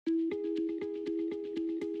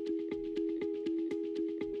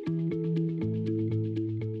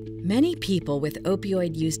Many people with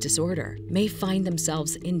opioid use disorder may find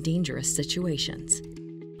themselves in dangerous situations.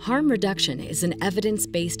 Harm reduction is an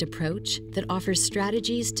evidence-based approach that offers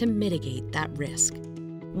strategies to mitigate that risk.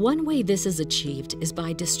 One way this is achieved is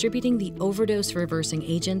by distributing the overdose-reversing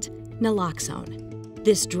agent, naloxone.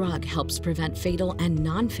 This drug helps prevent fatal and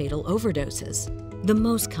non-fatal overdoses. The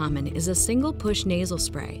most common is a single-push nasal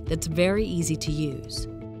spray that's very easy to use.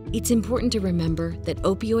 It's important to remember that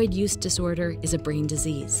opioid use disorder is a brain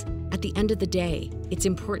disease. At the end of the day, it's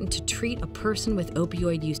important to treat a person with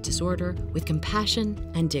opioid use disorder with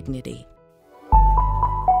compassion and dignity.